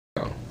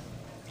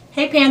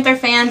Hey Panther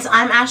fans,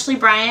 I'm Ashley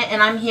Bryant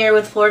and I'm here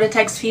with Florida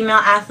Tech's Female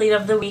Athlete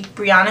of the Week,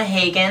 Briauna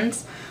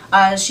Hagins.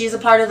 She's a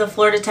part of the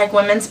Florida Tech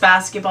women's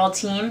basketball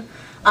team.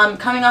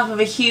 Coming off of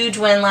a huge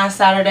win last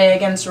Saturday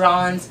against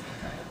Rollins,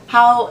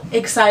 how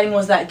exciting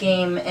was that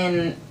game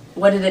and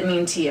what did it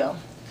mean to you?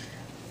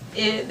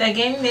 That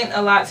game meant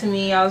a lot to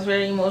me. I was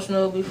very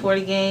emotional before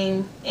the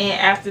game and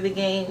after the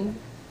game.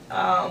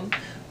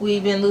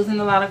 We've been losing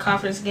a lot of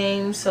conference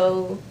games,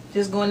 so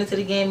just going into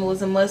the game, it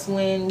was a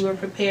must-win. We were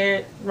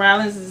prepared.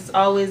 Rollins is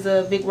always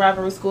a big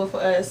rivalry school for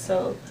us,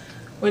 so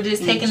we're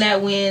just taking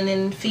that win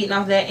and feeding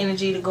off that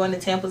energy to go into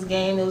Tampa's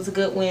game. It was a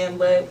good win,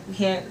 but we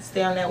can't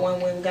stay on that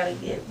one win. We got to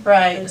get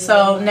right.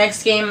 So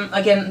next game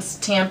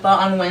against Tampa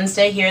on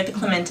Wednesday here at the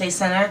Clemente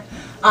Center.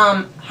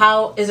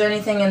 Is there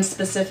anything in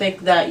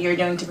specific that you're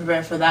doing to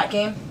prepare for that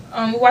game?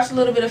 We watched a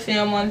little bit of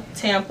film on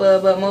Tampa,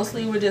 but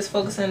mostly we're just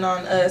focusing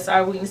on us,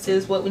 our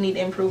weaknesses, what we need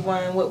to improve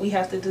on, what we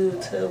have to do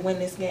to win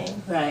this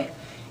game. Right.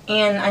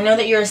 And I know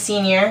that you're a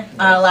senior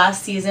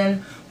last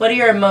season. What are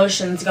your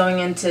emotions going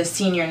into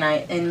senior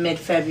night in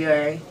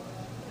mid-February?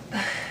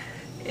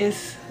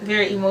 It's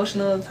very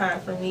emotional time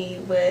for me,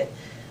 but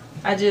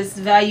I just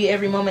value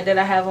every moment that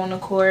I have on the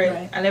court.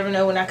 Right. I never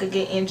know when I could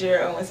get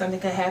injured or when something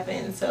could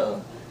happen,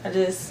 so I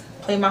just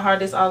play my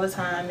hardest all the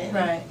time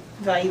and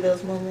value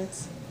those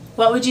moments.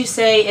 What would you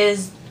say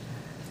is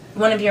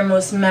one of your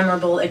most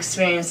memorable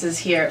experiences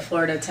here at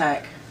Florida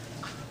Tech?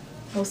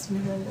 Most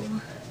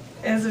memorable?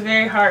 It's a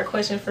very hard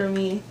question for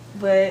me,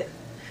 but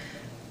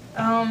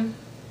I'll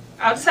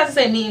just have to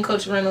say meeting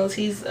Coach Reynolds.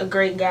 He's a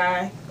great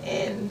guy,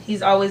 and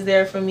he's always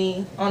there for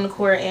me on the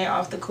court and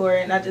off the court,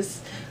 and I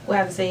just will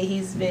have to say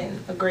he's been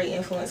a great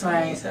influence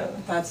on me. So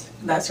that's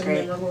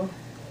great. Memorable.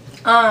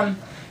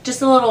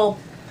 Just a little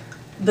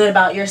bit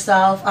about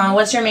yourself.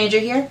 What's your major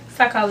here?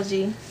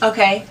 Psychology.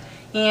 Okay.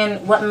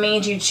 And what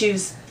made you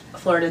choose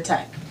Florida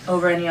Tech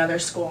over any other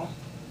school?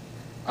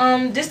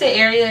 Just the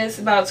area is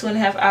about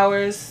 2.5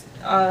 hours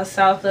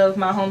south of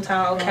my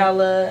hometown,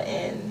 Ocala,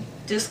 and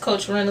just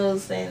Coach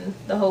Reynolds and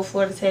the whole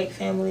Florida Tech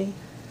family.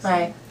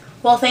 Right.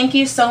 Well, thank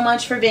you so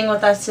much for being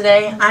with us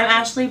today. I'm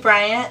Ashley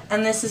Bryant,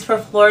 and this is for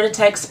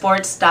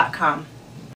FloridaTechSports.com.